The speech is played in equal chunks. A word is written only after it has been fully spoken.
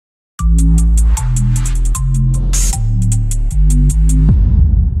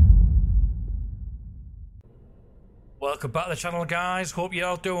Welcome back to the channel, guys. Hope you're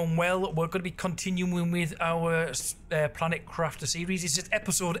all doing well. We're going to be continuing with our Planet Crafter series. This is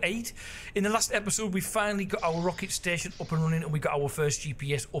episode 8. In the last episode, we finally got our rocket station up and running, and we got our first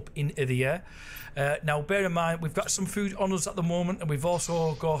GPS up into the air. Now, bear in mind, we've got some food on us at the moment, and we've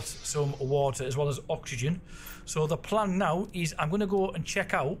also got some water as well as oxygen. So the plan now is I'm going to go and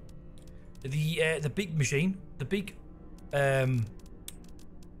check out the big machine, the big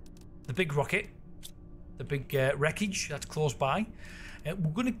rocket. The big wreckage that's close by. We're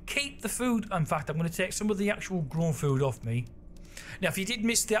going to keep the food. In fact, I'm going to take some of the actual grown food off me. Now, if you did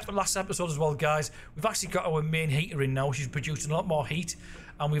miss the last episode as well, guys, we've actually got our main heater in now, which is producing a lot more heat,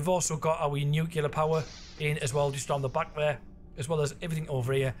 and we've also got our nuclear power in as well, just on the back there, as well as everything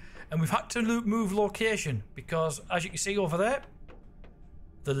over here. And we've had to move location because, as you can see over there,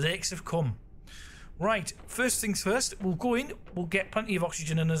 the lakes have come. Right, first things first, we'll go in, we'll get plenty of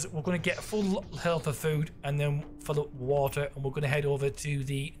oxygen in us, we're going to get a full health of food, and then fill up water, and we're going to head over to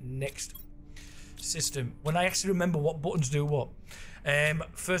the next system. When I actually remember what buttons do what.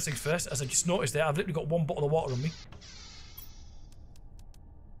 First things first, as I just noticed there, I've literally got one bottle of water on me.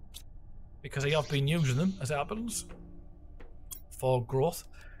 Because I have been using them, as it happens, for growth.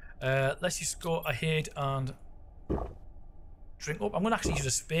 Let's just go ahead and drink up. I'm going to actually use a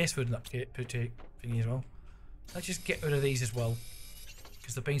space food in that thingy as well. Let's just get rid of these as well,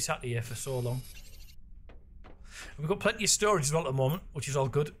 because they've been sat here for so long. And we've got plenty of storage as well at the moment, which is all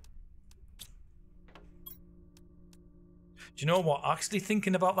good. Do you know what? Actually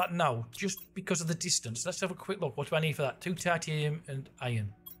thinking about that now, just because of the distance. Let's have a quick look. What do I need for that? 2 titanium and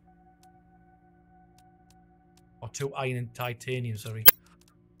iron. Or 2 iron and titanium, sorry.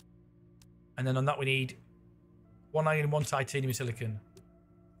 And then on that we need 1 iron, 1 titanium silicon.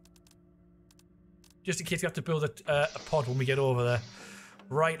 Just in case we have to build a pod when we get over there.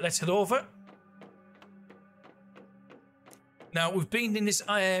 Right, let's head over. Now, we've been in this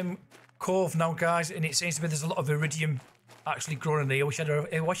cove now, guys, and it seems to be there's a lot of iridium actually growing in here.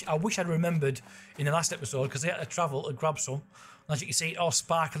 I wish I'd remembered in the last episode, because they had to travel and grab some. And as you can see, all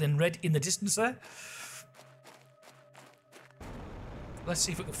sparkling red in the distance there. Let's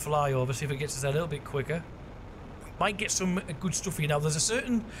see if we can fly over, see if it gets us there a little bit quicker. Might get some good stuff here. Now, there's a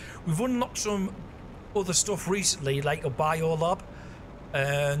certain... We've unlocked some other stuff recently, like a biolab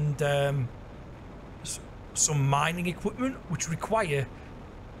and some mining equipment, which require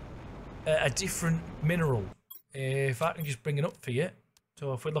a different mineral. If I can just bring it up for you.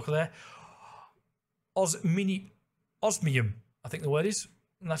 So if we look at there, osmium, I think the word is,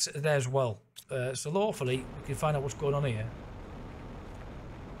 and that's it there as well. So hopefully we can find out what's going on here.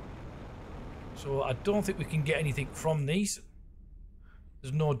 So I don't think we can get anything from these.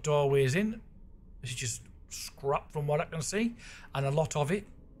 There's no doorways in. This is just scrap from what I can see, and a lot of it.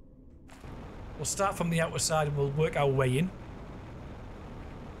 We'll start from the outer side and we'll work our way in.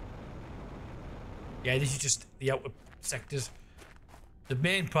 Yeah, this is just the outer sectors. The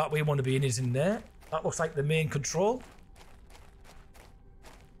main part we want to be in is in there. That looks like the main control.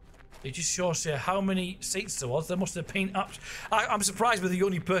 It just shows you how many seats there was. There must have been up. I'm surprised we're the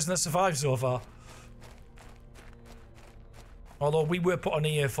only person that survived so far. Although we were put on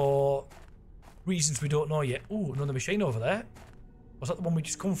here for reasons we don't know yet. Ooh, another machine over there. Was that the one we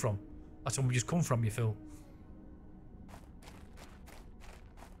just come from? That's the one we just come from, you fool.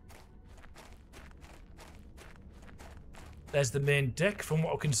 There's the main deck from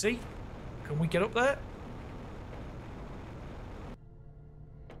what I can see. Can we get up there?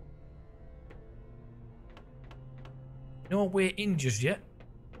 No way in just yet.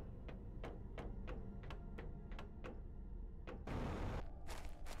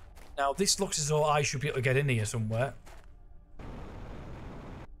 Now, this looks as though I should be able to get in here somewhere.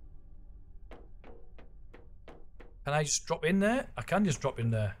 Can I just drop in there? I can just drop in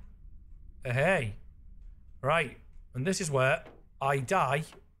there. Hey. Right. And this is where I die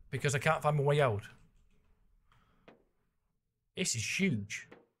because I can't find my way out. This is huge.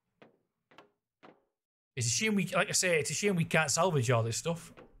 It's a shame we, like I say, it's a shame we can't salvage all this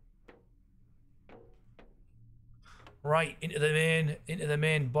stuff. Right, into the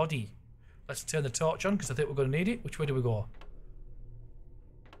main body. Let's turn the torch on because I think we're going to need it. Which way do we go?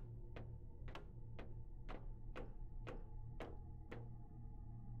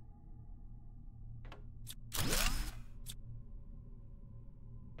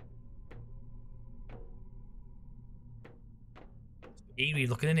 It's eerie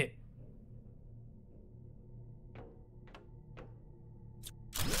looking, isn't it?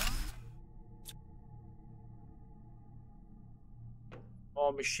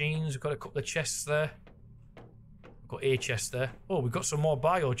 More machines. We've got a couple of chests there. We've got a chest there. Oh, we've got some more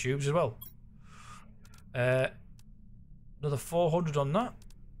biotubes as well. Another 400 on that.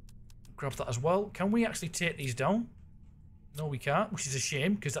 Grab that as well. Can we actually take these down? No, we can't, which is a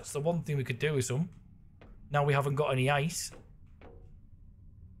shame, because that's the one thing we could do with some. Now we haven't got any ice.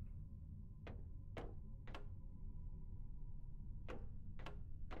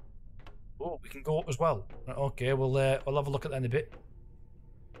 Oh, we can go up as well. Right, okay, we'll have a look at that in a bit.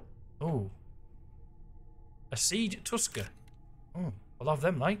 Oh. A seed tusker. Oh, we'll have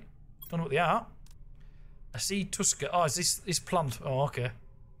them, like. Don't know what they are. A seed tusker. Oh, is this plant? Oh, okay.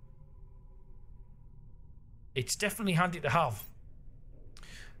 It's definitely handy to have.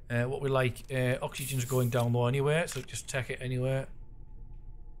 What we like, oxygen's going down low anyway, so just take it anywhere.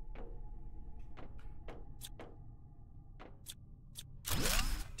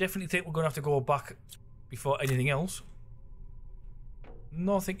 Definitely think we're going to have to go back before anything else.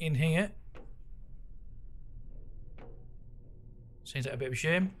 Nothing in here. Seems like a bit of a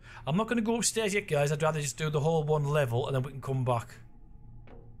shame. I'm not going to go upstairs yet, guys. I'd rather just do the whole one level and then we can come back.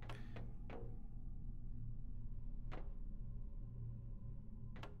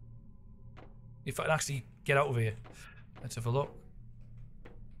 If I can actually get out of here. Let's have a look.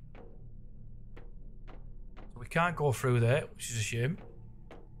 So we can't go through there, which is a shame.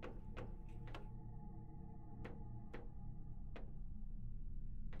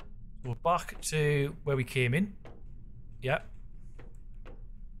 So we're back to where we came in. Yeah.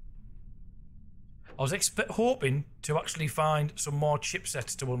 I was hoping to actually find some more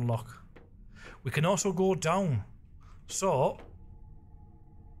chipsets to unlock. We can also go down. So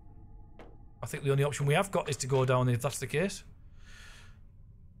I think the only option we have got is to go down if that's the case.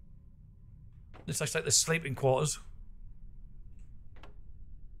 This looks like the sleeping quarters.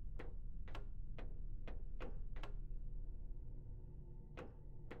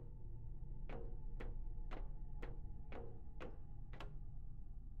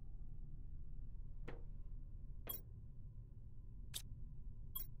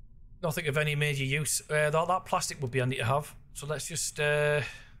 Nothing of any major use. That plastic would be handy to have. So let's just eat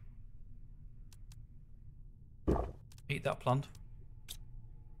that plant.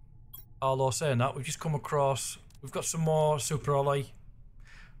 Although saying that, we've just come across, we've got some more super alloy.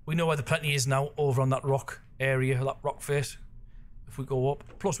 We know where the plenty is now, over on that rock area, that rock face. If we go up,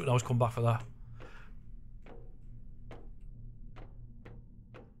 plus we can always come back for that.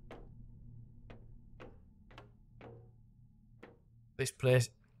 This place,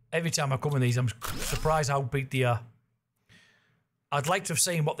 every time I come in these, I'm surprised how big they are. I'd like to have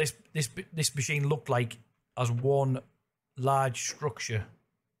seen what this machine looked like as one large structure.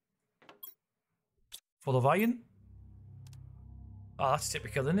 Full of iron. Oh, that's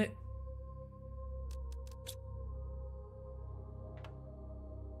typical, isn't it?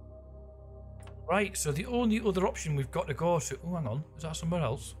 Right, so the only other option we've got to go to... Oh, hang on. Is that somewhere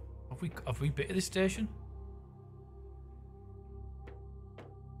else? Have we been to this station?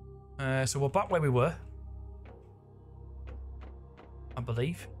 So we're back where we were. I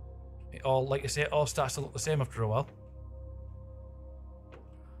believe. It all, like I say, it all starts to look the same after a while.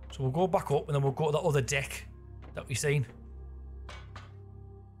 So we'll go back up and then we'll go to that other deck that we've seen.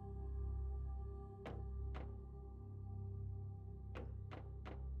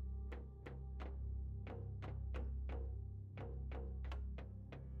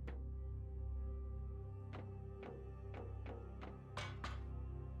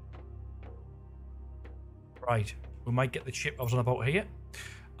 Right, we might get the chip I was on about here.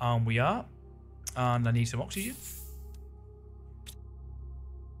 And we are. And I need some oxygen.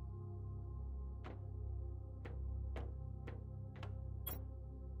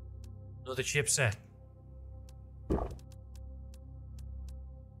 Another chipset.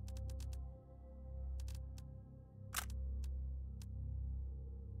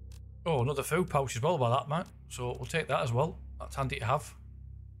 Oh, another food pouch as well by that, mate. So we'll take that as well. That's handy to have.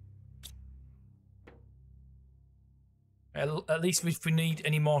 At least if we need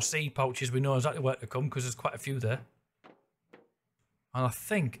any more seed pouches, we know exactly where to come because there's quite a few there. And I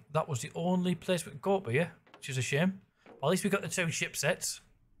think that was the only place we could go up here, which is a shame. But at least we got the 2 chipsets.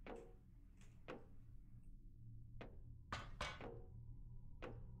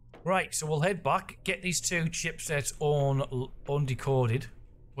 Right, so we'll head back, get these 2 chipsets undecoded,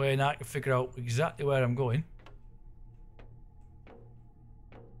 where now I can figure out exactly where I'm going.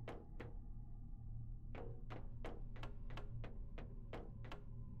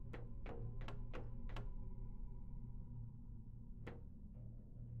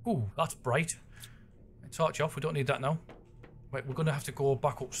 Ooh, that's bright. Torch off, we don't need that now. Wait, we're going to have to go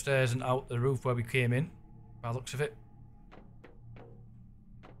back upstairs and out the roof where we came in, by the looks of it.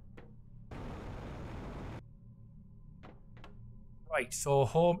 Right, so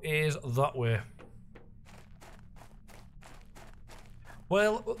home is that way.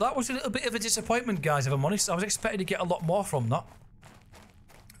 Well, that was a little bit of a disappointment, guys, if I'm honest. I was expecting to get a lot more from that.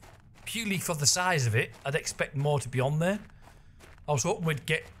 Purely for the size of it, I'd expect more to be on there. I was hoping we'd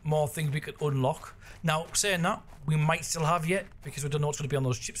get more things we could unlock. Now, saying that, we might still have yet, because we don't know what's going to be on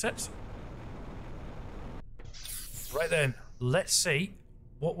those chipsets. Right then, let's see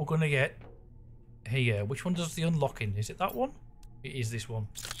what we're going to get here. Which one does the unlocking? Is it that one? It is this one.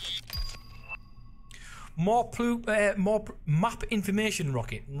 More map information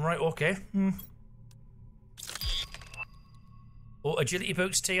rocket. Right, okay. Oh, agility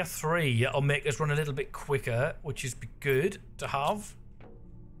boots tier 3. That'll make us run a little bit quicker, which is good to have.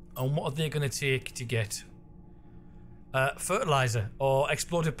 And what are they going to take to get? Fertilizer or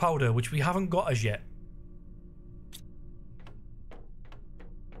explosive powder, which we haven't got as yet.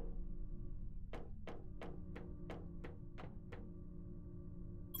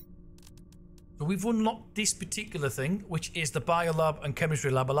 So we've unlocked this particular thing, which is the biolab and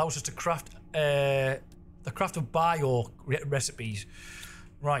chemistry lab. Allows us to craft the craft of bio recipes.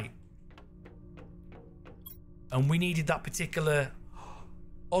 Right. And we needed that particular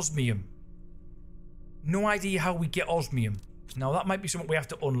osmium. No idea how we get osmium. Now that might be something we have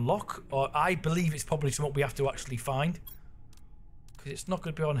to unlock, or I believe it's probably something we have to actually find, because it's not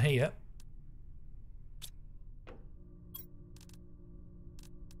going to be on here.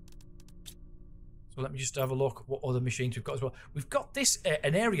 So let me just have a look what other machines we've got as well. We've got this,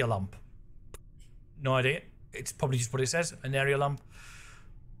 an area lamp. No idea. It's probably just what it says, an area lamp.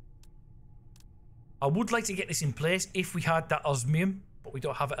 I would like to get this in place if we had that osmium, but we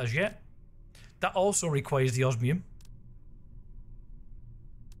don't have it as yet. That also requires the osmium.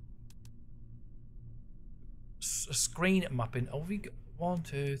 A screen mapping. Oh, we got 1,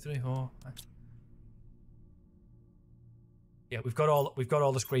 2, 3, 4. Yeah, we've got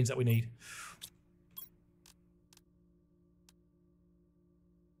all the screens that we need.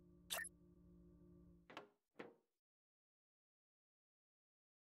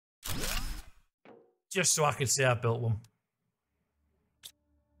 Just so I can say I built one.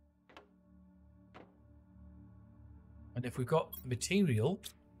 And if we've got material,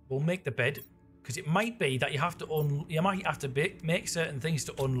 we'll make the bed, because it might be that you might have to make certain things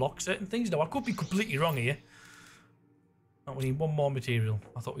to unlock certain things. Now I could be completely wrong here. Oh, we need one more material.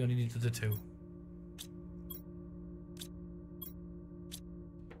 I thought we only needed the 2.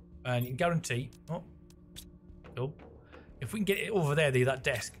 And you can guarantee. Oh, no. If we can get it over there, that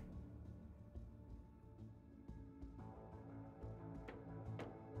desk.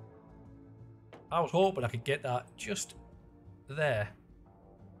 I was hoping I could get that just there.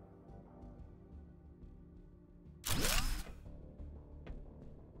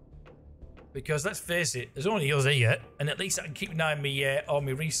 Because let's face it, there's only us here, and at least I can keep an eye on all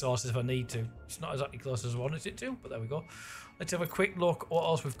my resources if I need to. It's not exactly close as I wanted it to, but there we go. Let's have a quick look what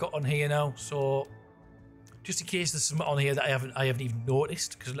else we've got on here now. So, just in case there's something on here that I haven't even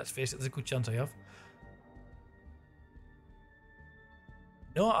noticed, because let's face it, there's a good chance I have.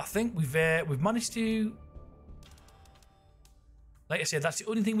 No, I think we've managed to. Like I said, that's the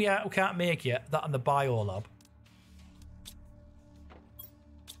only thing we can't make yet. That and the bio lab.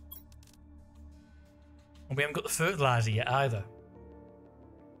 And we haven't got the fertilizer yet either.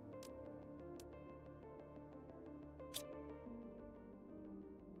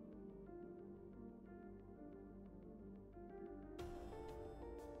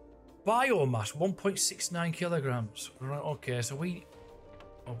 Biomass 1.69 kilograms. Right, okay, so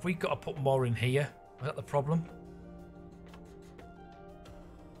have we got to put more in here? Is that the problem?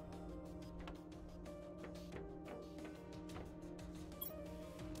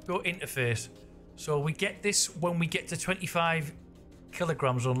 Go interface. So we get this when we get to 25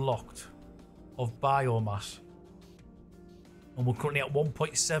 kilograms unlocked of biomass. And we're currently at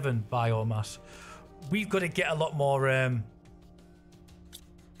 1.7 biomass. We've got to get a lot more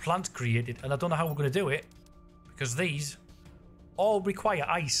plants created. And I don't know how we're going to do it, because these all require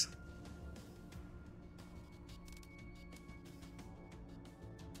ice.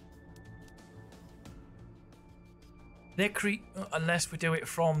 They create unless we do it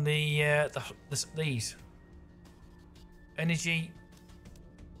from these energy,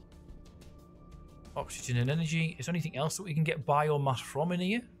 oxygen and energy. Is there anything else that we can get biomass from in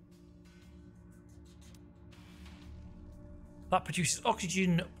here? That produces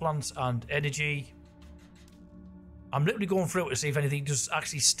oxygen, plants, and energy. I'm literally going through it to see if anything does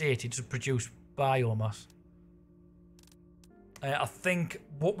actually state it to produce biomass. I think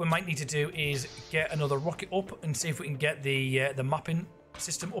what we might need to do is get another rocket up and see if we can get the mapping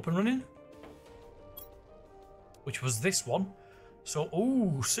system up and running. Which was this one. So,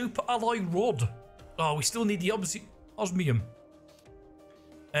 ooh, super alloy rod. Oh, we still need the osmium.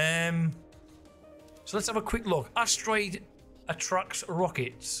 So let's have a quick look. Asteroid attracts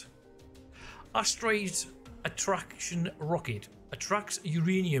rockets. Asteroid attraction rocket attracts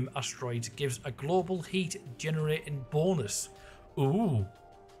uranium asteroids, gives a global heat generating bonus. Ooh,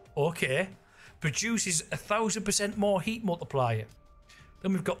 okay. Produces 1,000% more heat multiplier.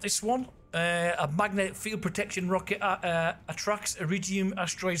 Then we've got this one. A magnetic field protection rocket attracts iridium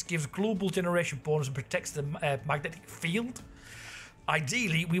asteroids, gives global generation bonus and protects the magnetic field.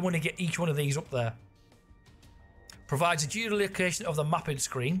 Ideally, we want to get each one of these up there. Provides a geolocation of the mapping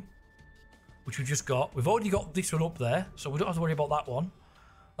screen, which we've just got. We've already got this one up there, so we don't have to worry about that one.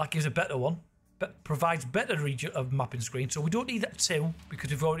 That gives a better one. But provides better region of mapping screen, so we don't need that 2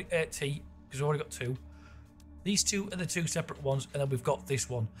 because we've already got 2. These 2 are the 2 separate ones, and then we've got this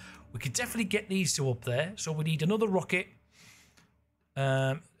one. We could definitely get these 2 up there, so we need another rocket.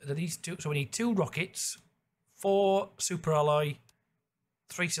 These 2, so we need 2 rockets, 4 super alloy,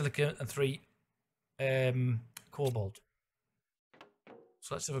 3 silicon, and 3 cobalt.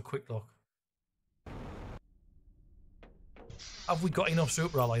 So let's have a quick look. Have we got enough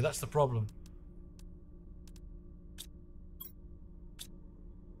super alloy? That's the problem.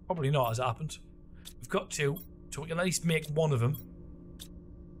 Probably not, as it happens. We've got 2, so we can at least make one of them.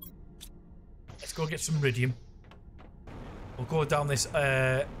 Let's go get some iridium. We'll go down this,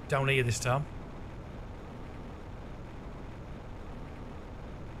 down here this time.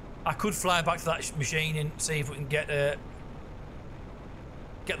 I could fly back to that machine and see if we can get that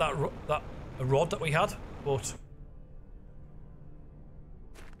rod that we had, but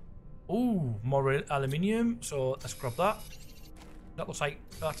ooh, more aluminium. So let's grab that. That looks like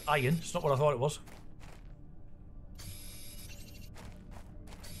that's iron. It's not what I thought it was.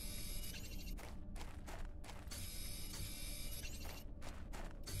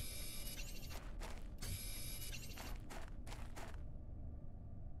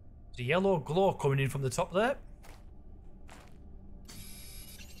 The yellow glow coming in from the top there.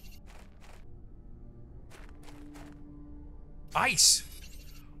 Ice.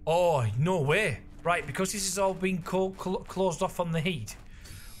 Oh, no way. Right, because this has all been closed off on the heat,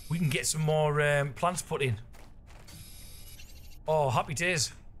 we can get some more plants put in. Oh, happy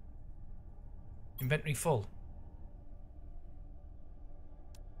days. Inventory full.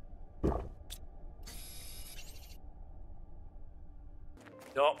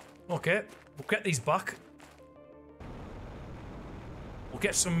 No. Okay, we'll get these back. We'll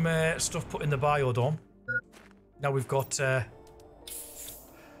get some stuff put in the biodome. Now we've got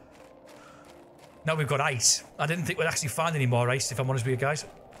ice. I didn't think we'd actually find any more ice, if I'm honest with you guys.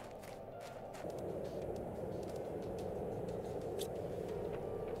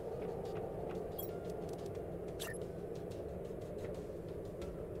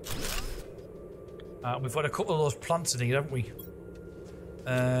 We've got a couple of those plants in here, haven't we?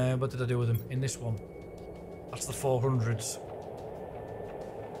 What did I do with them? In this one. That's the 400s.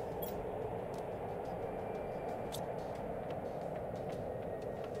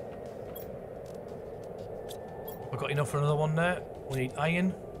 We've got enough for another one there. We need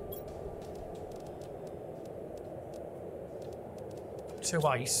iron. 2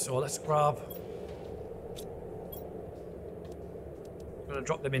 ice, so let's grab. I'm going to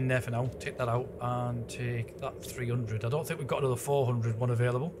drop them in there for now. Take that out and take that 300. I don't think we've got another 400 one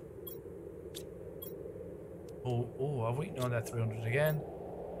available. Oh, have we? No, they're 300 again.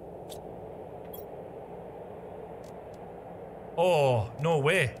 Oh, no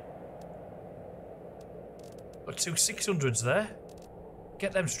way. Got 2 600s there.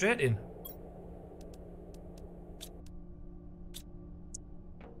 Get them straight in.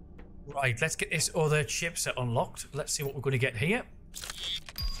 Right, let's get this other chipset unlocked. Let's see what we're going to get here.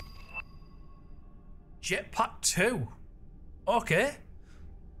 Jetpack 2. Okay.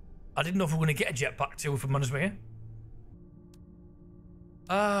 I didn't know if we were going to get a jetpack 2, if I'm honest with you.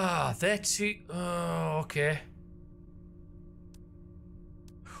 Ah, they're 2. Oh, okay.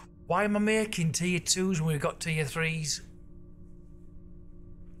 Why am I making tier 2s when we've got tier 3s?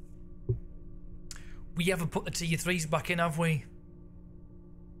 We haven't put the tier 3s back in, have we?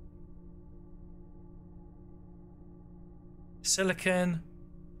 Silicon.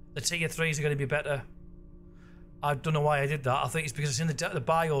 The tier 3s are going to be better. I don't know why I did that. I think it's because it's in the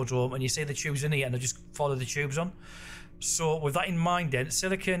biodome and you see the tubes in here and I just follow the tubes on. So with that in mind then,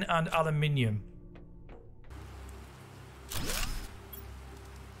 silicon and aluminium.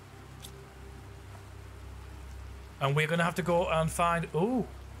 And we're going to have to go and find... Oh,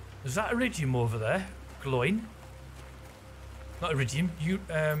 is that iridium over there? Glowing. Not iridium,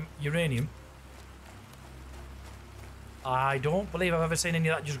 uranium. I don't believe I've ever seen any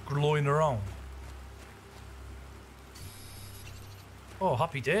of that just glowing around. Oh,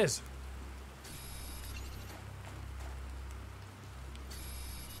 happy days.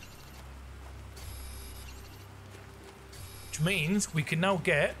 Which means we can now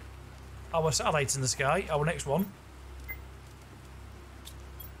get our satellites in the sky, our next one.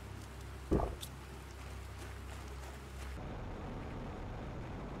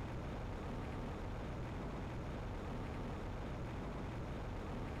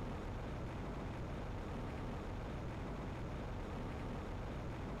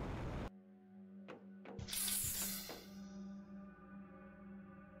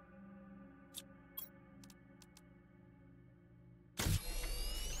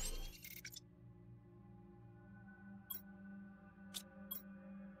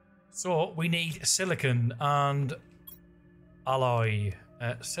 So we need silicon and alloy.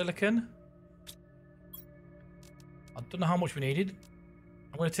 Silicon. I don't know how much we needed.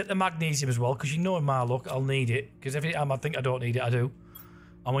 I'm going to take the magnesium as well, because you know in my luck I'll need it. Because every time I think I don't need it, I do.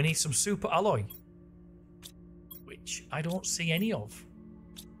 And we need some super alloy, which I don't see any of.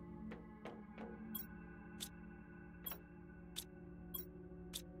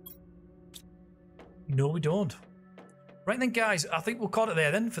 No, we don't. Right then, guys, I think we'll call it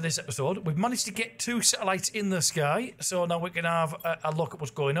there then for this episode. We've managed to get 2 satellites in the sky, so now we can have a look at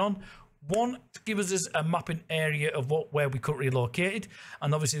what's going on. One gives us a mapping area of where we're currently located,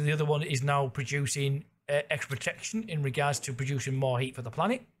 and obviously the other one is now producing extra protection in regards to producing more heat for the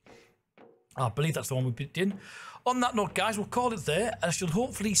planet. I believe that's the one we put in. On that note, guys, we'll call it there. I shall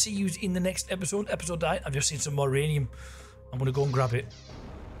hopefully see you in the next episode, episode 9. I've just seen some more uranium. I'm going to go and grab it.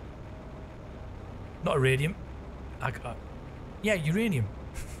 Not iridium. Yeah, uranium.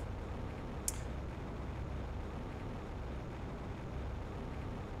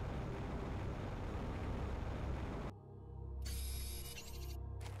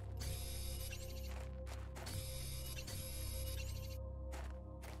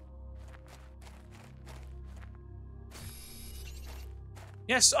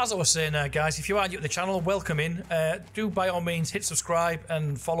 Yes, as I was saying, guys, if you are new to the channel, welcome in. Do by all means hit subscribe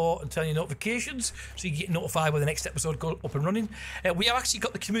and follow and turn your notifications so you get notified when the next episode goes up and running. We have actually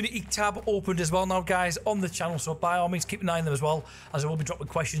got the community tab opened as well now, guys, on the channel, so by all means keep an eye on them as well, as I will be dropping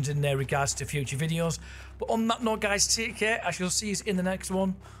questions in there regards to future videos. But on that note, guys, take care. I shall see you in the next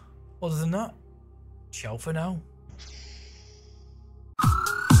one. Other than that, ciao for now.